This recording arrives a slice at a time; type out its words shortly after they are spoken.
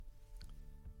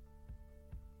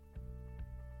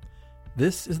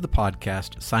This is the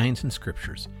podcast Science and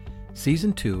Scriptures,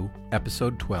 Season 2,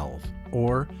 Episode 12,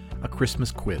 or A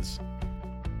Christmas Quiz.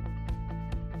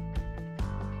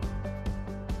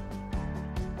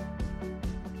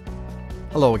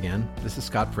 Hello again, this is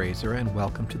Scott Fraser, and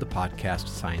welcome to the podcast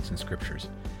Science and Scriptures.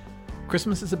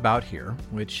 Christmas is about here,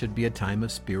 which should be a time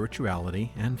of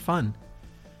spirituality and fun.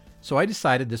 So I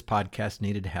decided this podcast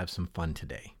needed to have some fun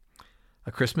today.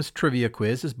 A Christmas trivia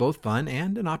quiz is both fun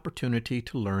and an opportunity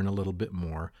to learn a little bit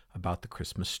more about the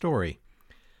Christmas story.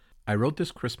 I wrote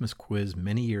this Christmas quiz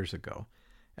many years ago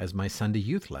as my Sunday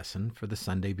youth lesson for the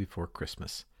Sunday before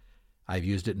Christmas. I've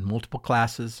used it in multiple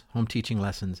classes, home teaching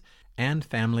lessons, and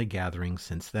family gatherings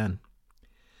since then.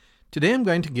 Today I'm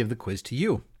going to give the quiz to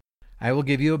you. I will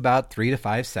give you about 3 to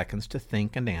 5 seconds to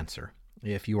think and answer.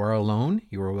 If you are alone,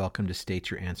 you are welcome to state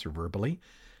your answer verbally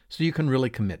so you can really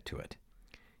commit to it.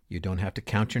 You don't have to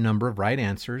count your number of right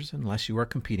answers unless you are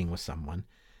competing with someone.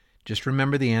 Just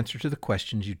remember the answer to the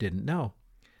questions you didn't know.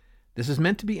 This is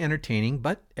meant to be entertaining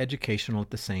but educational at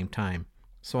the same time,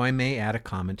 so I may add a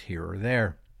comment here or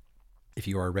there. If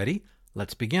you are ready,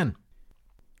 let's begin.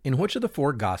 In which of the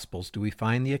 4 Gospels do we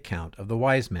find the account of the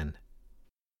wise men?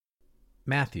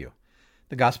 Matthew.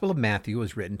 The Gospel of Matthew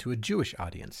was written to a Jewish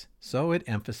audience, so it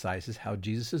emphasizes how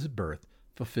Jesus' birth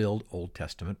fulfilled Old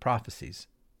Testament prophecies.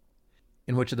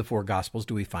 In which of the 4 Gospels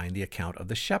do we find the account of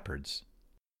the shepherds?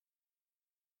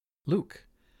 Luke.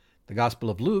 The Gospel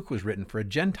of Luke was written for a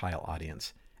Gentile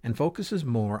audience and focuses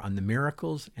more on the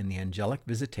miracles and the angelic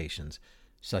visitations,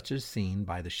 such as seen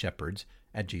by the shepherds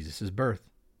at Jesus' birth.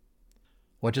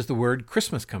 What does the word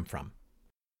Christmas come from?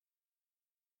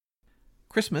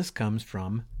 Christmas comes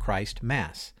from Christ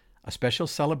Mass, a special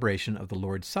celebration of the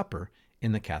Lord's Supper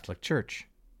in the Catholic Church.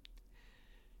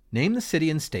 Name the city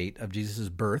and state of Jesus'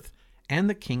 birth and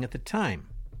the king at the time.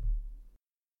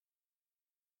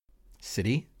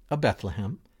 City of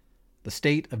Bethlehem, the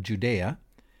state of Judea,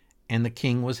 and the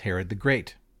king was Herod the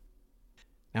Great.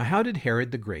 Now how did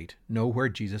Herod the Great know where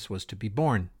Jesus was to be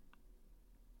born?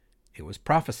 It was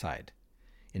prophesied.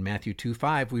 In Matthew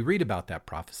 2:5 we read about that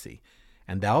prophecy.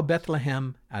 And thou,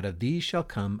 Bethlehem, out of thee shall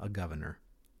come a governor.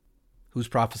 Whose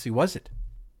prophecy was it?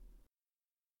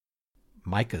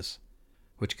 Micah's,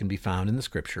 which can be found in the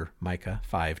scripture Micah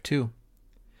 5:2.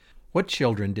 What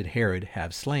children did Herod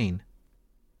have slain?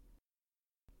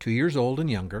 2 years old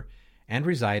and younger, and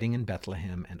residing in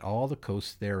Bethlehem and all the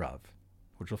coasts thereof,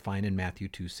 which we'll find in Matthew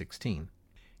 2:16.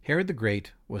 Herod the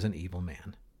Great was an evil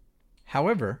man.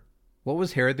 However, what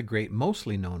was Herod the Great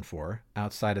mostly known for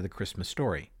outside of the Christmas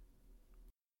story?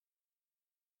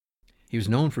 He was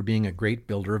known for being a great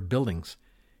builder of buildings,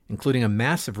 including a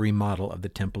massive remodel of the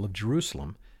Temple of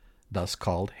Jerusalem, thus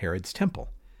called Herod's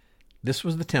Temple. This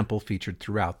was the temple featured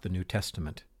throughout the New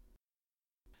Testament.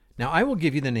 Now I will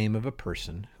give you the name of a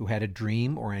person who had a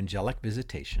dream or angelic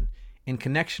visitation in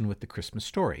connection with the Christmas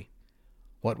story.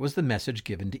 What was the message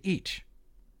given to each?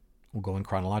 We'll go in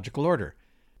chronological order.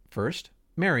 First,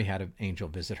 Mary had an angel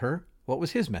visit her. What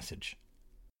was his message?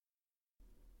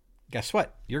 Guess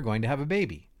what? You're going to have a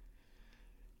baby.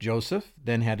 Joseph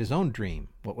then had his own dream.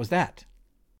 What was that?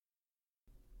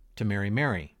 To marry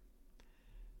Mary.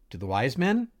 To the wise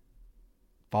men?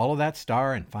 Follow that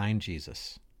star and find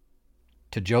Jesus.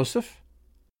 To Joseph?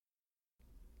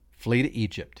 Flee to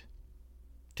Egypt.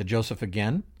 To Joseph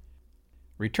again?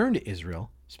 Return to Israel,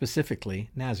 specifically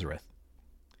Nazareth.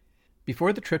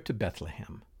 Before the trip to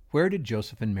Bethlehem, where did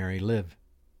Joseph and Mary live?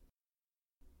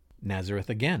 Nazareth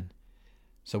again.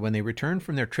 So when they returned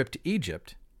from their trip to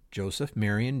Egypt, Joseph,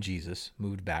 Mary, and Jesus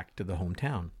moved back to the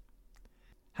hometown.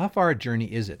 How far a journey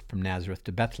is it from Nazareth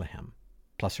to Bethlehem,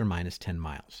 plus or minus 10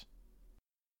 miles?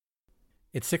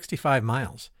 It's 65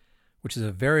 miles, which is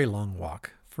a very long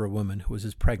walk for a woman who was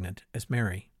as pregnant as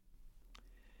Mary.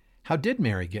 How did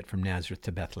Mary get from Nazareth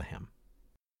to Bethlehem?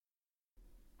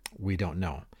 We don't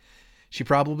know. She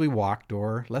probably walked,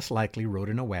 or less likely rode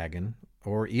in a wagon,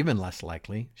 or even less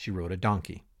likely she rode a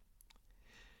donkey.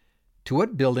 To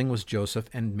what building was Joseph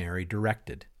and Mary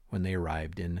directed when they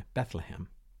arrived in Bethlehem?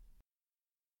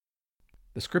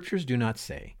 The scriptures do not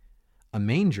say. A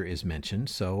manger is mentioned,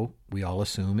 so we all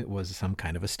assume it was some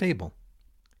kind of a stable.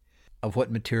 Of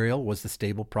what material was the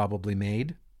stable probably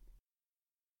made?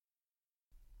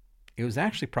 It was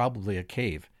actually probably a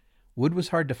cave. Wood was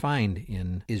hard to find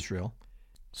in Israel,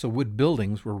 so wood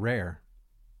buildings were rare.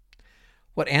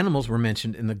 What animals were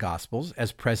mentioned in the Gospels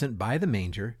as present by the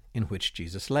manger in which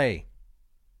Jesus lay?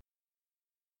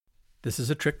 This is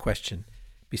a trick question.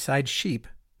 Besides sheep,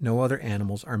 no other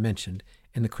animals are mentioned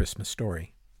in the Christmas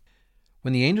story.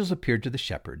 When the angels appeared to the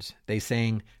shepherds, they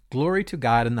sang, "Glory to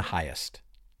God in the highest."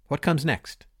 What comes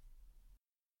next?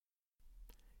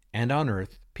 and on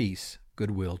earth peace,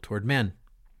 goodwill toward men.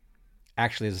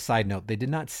 Actually, as a side note, they did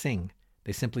not sing.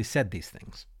 They simply said these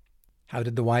things. How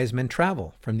did the wise men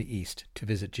travel from the east to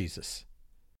visit Jesus?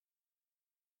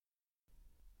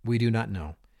 We do not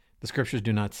know. The scriptures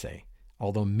do not say,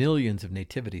 although millions of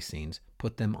nativity scenes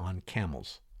put them on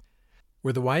camels.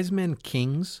 Were the wise men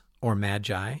kings or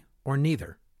magi or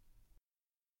neither?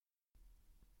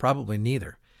 Probably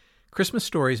neither. Christmas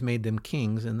stories made them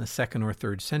kings in the 2nd or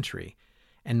 3rd century,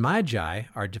 and magi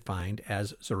are defined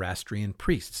as Zoroastrian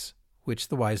priests, which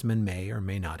the wise men may or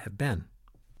may not have been.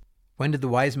 When did the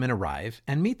wise men arrive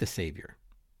and meet the Savior?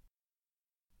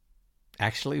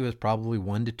 Actually, it was probably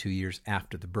 1 to 2 years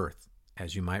after the birth,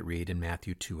 as you might read in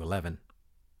Matthew 2:11.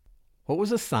 What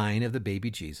was a sign of the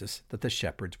baby Jesus that the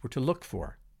shepherds were to look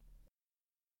for?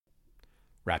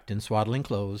 Wrapped in swaddling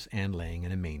clothes and laying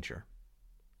in a manger.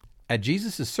 At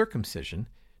Jesus' circumcision,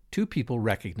 2 people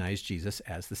recognized Jesus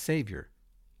as the Savior.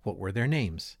 What were their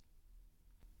names?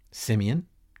 Simeon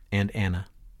and Anna.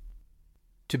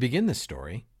 To begin the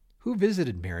story, who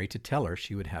visited Mary to tell her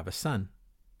she would have a son?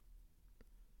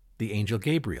 The angel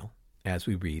Gabriel, as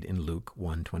we read in Luke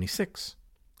 1:26.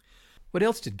 What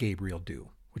else did Gabriel do,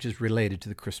 which is related to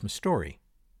the Christmas story?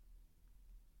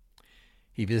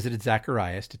 He visited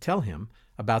Zacharias to tell him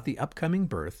about the upcoming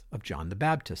birth of John the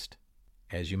Baptist.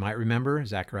 As you might remember,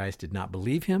 Zacharias did not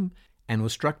believe him and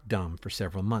was struck dumb for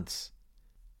several months.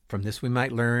 From this we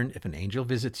might learn, if an angel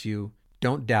visits you,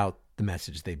 don't doubt the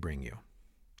message they bring you.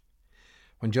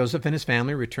 When Joseph and his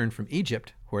family returned from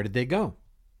Egypt, where did they go?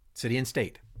 City and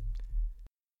state.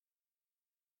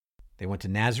 They went to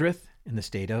Nazareth in the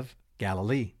state of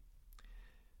Galilee.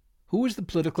 Who was the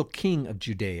political king of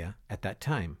Judea at that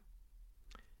time?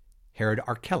 Herod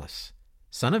Archelaus,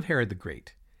 son of Herod the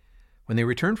Great. When they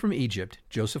returned from Egypt,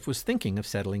 Joseph was thinking of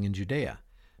settling in Judea,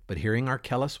 but hearing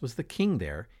Archelaus was the king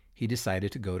there, he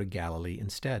decided to go to Galilee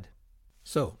instead.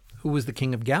 So, who was the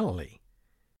king of Galilee?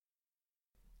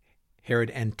 Herod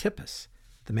Antipas,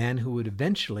 the man who would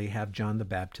eventually have John the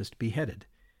Baptist beheaded.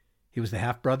 He was the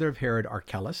half-brother of Herod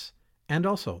Archelaus and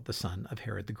also the son of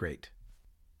Herod the Great.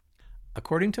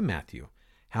 According to Matthew,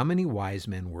 how many wise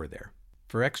men were there?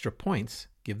 For extra points,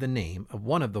 give the name of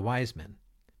one of the wise men.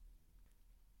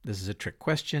 This is a trick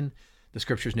question. The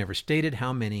scriptures never stated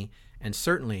how many, and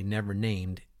certainly never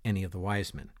named any of the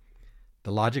wise men.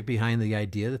 The logic behind the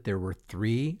idea that there were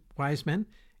 3 wise men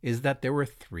is that there were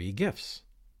 3 gifts.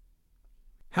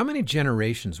 How many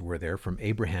generations were there from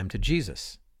Abraham to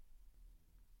Jesus?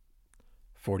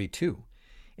 42.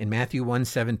 In Matthew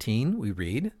 1:17, we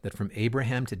read that from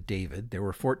Abraham to David there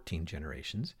were 14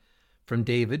 generations. From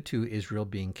David to Israel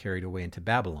being carried away into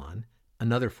Babylon,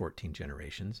 another 14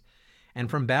 generations. And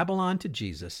from Babylon to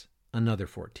Jesus, another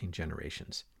 14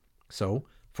 generations. So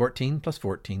 14 plus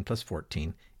 14 plus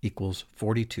 14 equals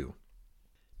 42.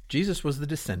 Jesus was the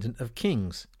descendant of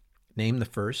kings. Name the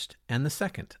first and the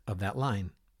second of that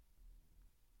line.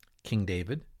 King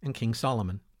David and King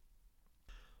Solomon.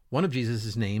 One of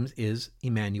Jesus' names is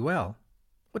Emmanuel.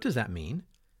 What does that mean?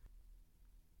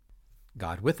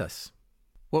 God with us.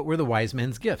 What were the wise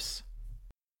men's gifts?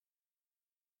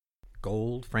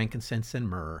 Gold, frankincense, and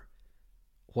myrrh.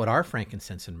 What are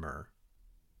frankincense and myrrh?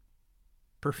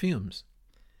 Perfumes.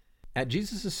 At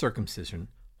Jesus' circumcision,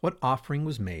 what offering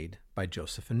was made by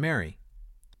Joseph and Mary?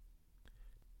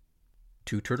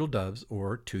 2 turtle doves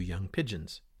or 2 young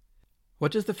pigeons.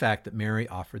 What does the fact that Mary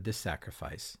offered this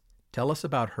sacrifice tell us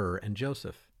about her and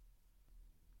Joseph?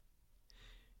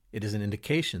 It is an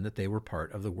indication that they were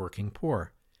part of the working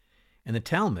poor. In the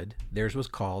Talmud, theirs was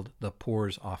called the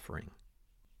poor's offering.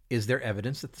 Is there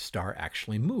evidence that the star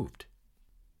actually moved?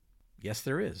 Yes,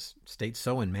 there is. It states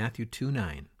so in Matthew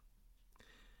 2:9.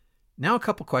 Now a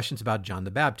couple questions about John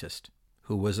the Baptist,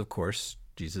 who was, of course,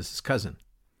 Jesus' cousin.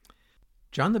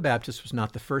 John the Baptist was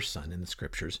not the first son in the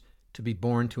scriptures to be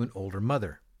born to an older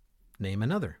mother. Name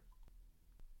another.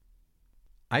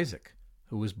 Isaac,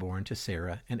 who was born to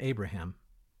Sarah and Abraham.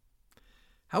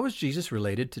 How was Jesus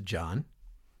related to John?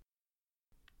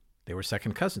 They were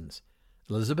second cousins.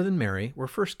 Elizabeth and Mary were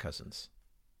first cousins.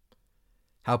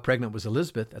 How pregnant was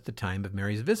Elizabeth at the time of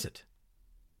Mary's visit?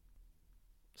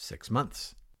 6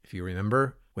 months. If you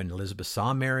remember, when Elizabeth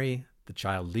saw Mary, the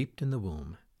child leaped in the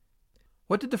womb.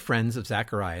 What did the friends of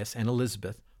Zacharias and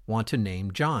Elizabeth want to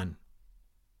name John?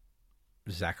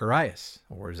 Zacharias,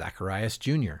 or Zacharias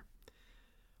Jr.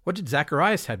 What did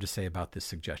Zacharias have to say about this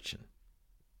suggestion?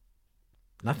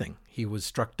 Nothing. He was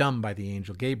struck dumb by the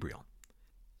angel Gabriel.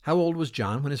 How old was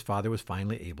John when his father was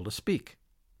finally able to speak?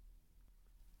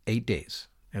 8 days,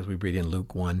 as we read in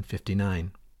Luke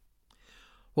 1:59.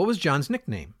 What was John's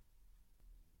nickname?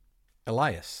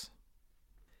 Elias.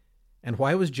 And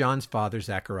why was John's father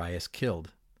Zacharias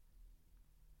killed?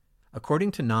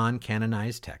 According to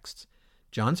non-canonized texts,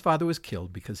 John's father was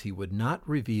killed because he would not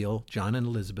reveal John and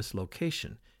Elizabeth's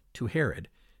location to Herod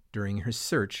during his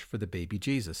search for the baby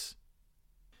Jesus.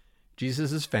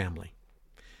 Jesus' family.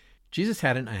 Jesus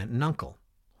had an aunt and uncle.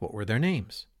 What were their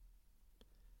names?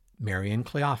 Mary and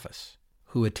Cleophas,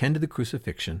 who attended the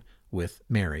crucifixion with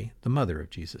Mary, the mother of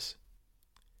Jesus.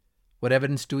 What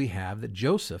evidence do we have that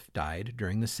Joseph died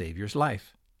during the Savior's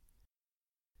life?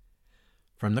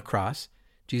 From the cross,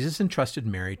 Jesus entrusted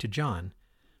Mary to John,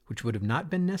 which would have not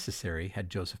been necessary had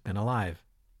Joseph been alive.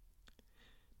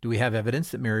 Do we have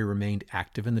evidence that Mary remained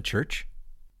active in the church?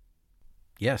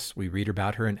 Yes, we read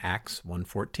about her in Acts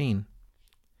 1:14.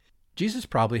 Jesus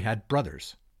probably had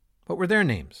brothers. What were their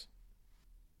names?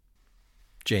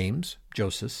 James,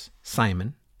 Joseph,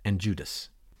 Simon, and Judas.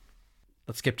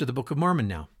 Let's skip to the Book of Mormon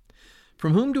now.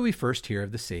 From whom do we first hear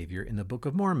of the Savior in the Book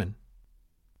of Mormon?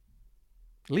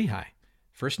 Lehi,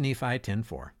 1 Nephi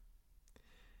 10:4.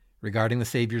 Regarding the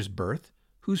Savior's birth,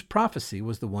 whose prophecy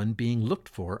was the one being looked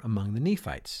for among the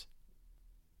Nephites?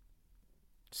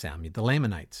 Samuel the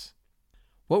Lamanites.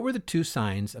 What were the two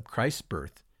signs of Christ's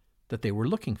birth that they were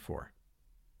looking for?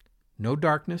 No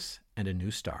darkness and a new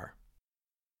star.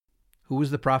 Who was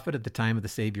the prophet at the time of the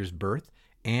Savior's birth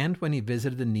and when he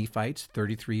visited the Nephites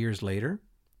 33 years later?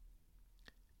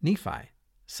 Nephi,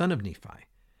 son of Nephi,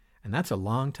 and that's a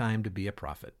long time to be a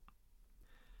prophet.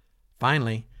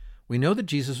 Finally, we know that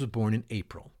Jesus was born in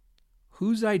April.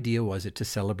 Whose idea was it to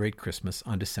celebrate Christmas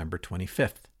on December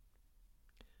 25th?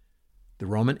 The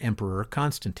Roman Emperor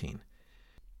Constantine.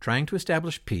 Trying to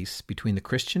establish peace between the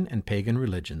Christian and pagan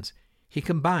religions, he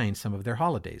combined some of their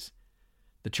holidays.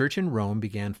 The church in Rome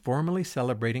began formally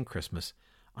celebrating Christmas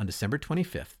on December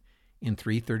 25th in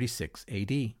 336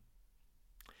 AD.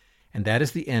 And that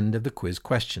is the end of the quiz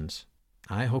questions.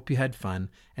 I hope you had fun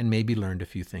and maybe learned a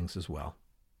few things as well.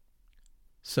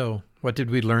 So, what did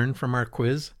we learn from our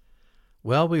quiz?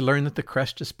 Well, we learned that the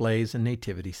crest displays and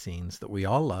nativity scenes that we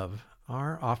all love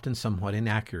are often somewhat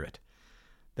inaccurate.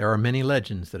 There are many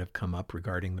legends that have come up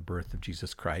regarding the birth of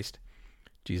Jesus Christ.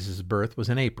 Jesus' birth was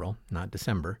in April, not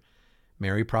December.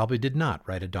 Mary probably did not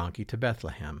ride a donkey to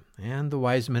Bethlehem, and the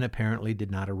wise men apparently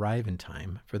did not arrive in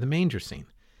time for the manger scene.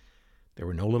 There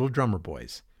were no little drummer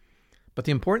boys. But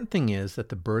the important thing is that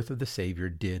the birth of the Savior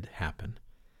did happen.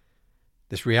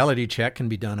 This reality check can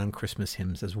be done on Christmas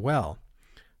hymns as well.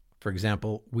 For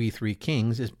example, We Three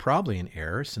Kings is probably an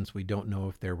error since we don't know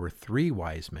if there were three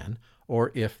wise men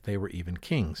or if they were even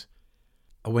kings.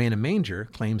 Away in a Manger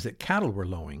claims that cattle were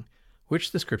lowing,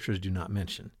 which the scriptures do not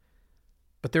mention.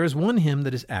 But there is one hymn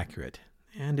that is accurate,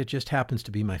 and it just happens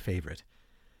to be my favorite.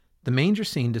 The manger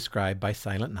scene described by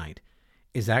Silent Night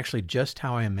is actually just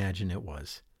how I imagine it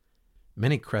was.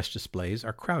 Many crest displays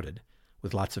are crowded,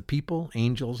 with lots of people,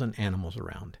 angels, and animals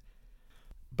around.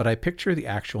 But I picture the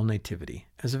actual nativity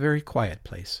as a very quiet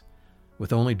place,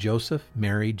 with only Joseph,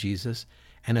 Mary, Jesus,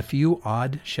 and a few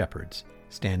odd shepherds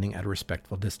standing at a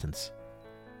respectful distance.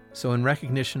 So in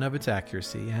recognition of its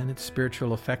accuracy and its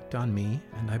spiritual effect on me,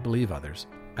 and I believe others,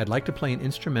 I'd like to play an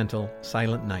instrumental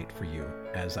Silent Night for you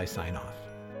as I sign off.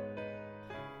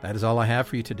 That is all I have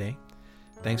for you today.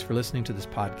 Thanks for listening to this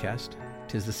podcast.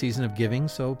 'Tis the season of giving,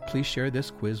 so please share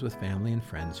this quiz with family and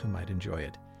friends who might enjoy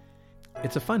it.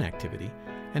 It's a fun activity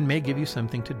and may give you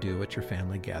something to do at your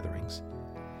family gatherings.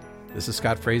 This is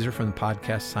Scott Fraser from the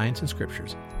podcast Science and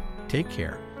Scriptures. Take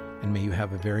care, and may you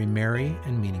have a very merry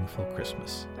and meaningful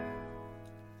Christmas.